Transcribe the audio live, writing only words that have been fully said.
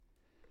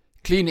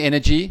Clean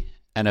energy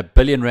and a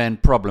billion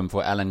rand problem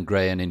for Alan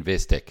Gray and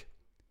Investec.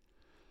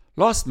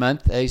 Last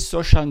month, a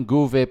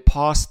Soshanguve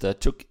pastor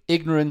took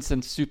ignorance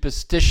and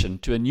superstition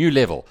to a new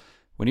level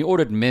when he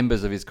ordered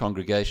members of his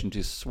congregation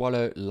to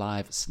swallow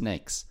live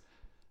snakes.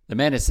 The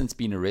man has since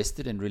been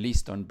arrested and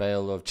released on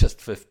bail of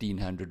just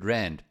 1,500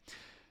 rand.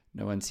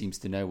 No one seems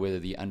to know whether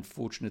the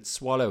unfortunate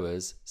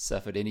swallowers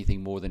suffered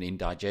anything more than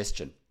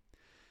indigestion.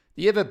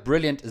 The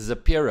ever-brilliant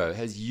Zapiro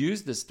has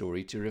used the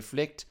story to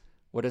reflect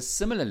what a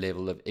similar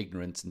level of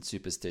ignorance and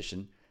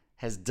superstition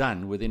has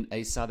done within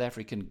a South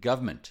African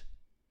government.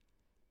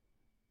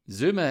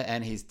 Zuma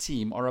and his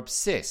team are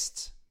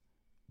obsessed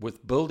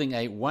with building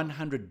a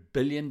 $100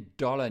 billion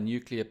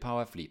nuclear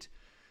power fleet,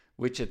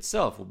 which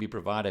itself will be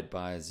provided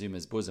by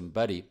Zuma's bosom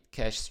buddy,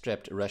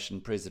 cash-strapped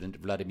Russian President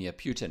Vladimir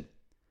Putin.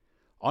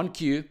 On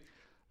cue,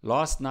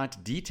 last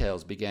night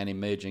details began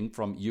emerging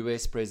from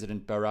US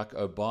President Barack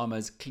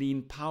Obama's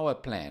Clean Power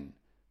Plan,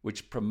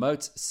 which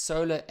promotes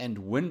solar and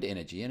wind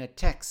energy and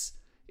attacks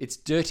its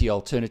dirty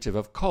alternative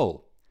of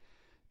coal.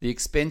 The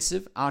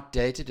expensive,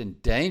 outdated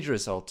and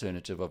dangerous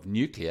alternative of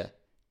nuclear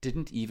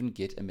didn't even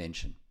get a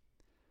mention.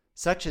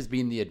 Such has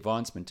been the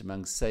advancement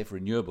among safe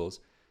renewables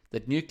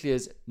that nuclear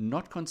is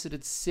not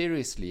considered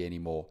seriously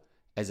anymore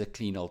as a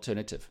clean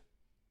alternative.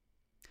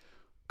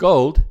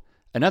 Gold,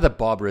 another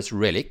barbarous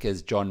relic,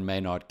 as John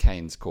Maynard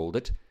Keynes called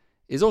it,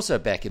 is also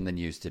back in the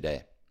news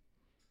today.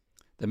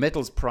 The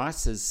metal's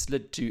price has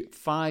slid to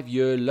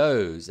 5-year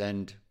lows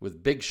and,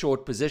 with big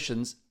short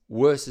positions,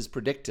 worse is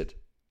predicted.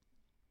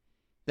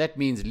 That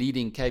means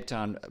leading Cape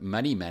Town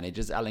money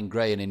managers Alan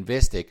Gray and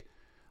Investec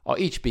are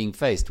each being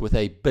faced with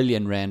a R1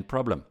 billion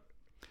problem.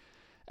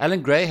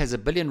 Alan Gray has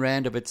R1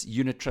 billion of its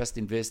unit trust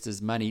investors'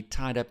 money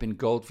tied up in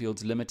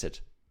Goldfields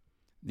Limited.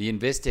 The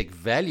Investec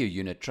Value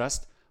Unit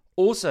Trust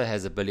also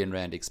has R1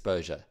 billion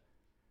exposure,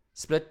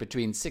 split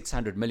between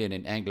 600 million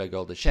in Anglo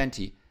Gold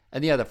Ashanti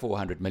and the other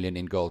 400 million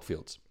in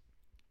Goldfields.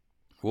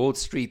 Wall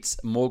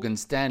Street's Morgan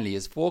Stanley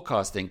is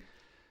forecasting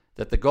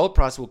that the gold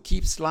price will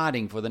keep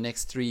sliding for the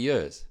next 3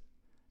 years.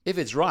 If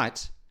it's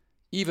right,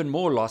 even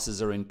more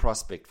losses are in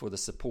prospect for the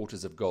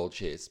supporters of gold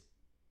shares.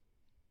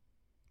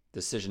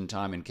 Decision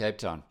time in Cape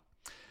Town.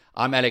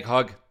 I'm Alec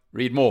Hogg.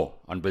 Read more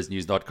on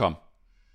biznews.com.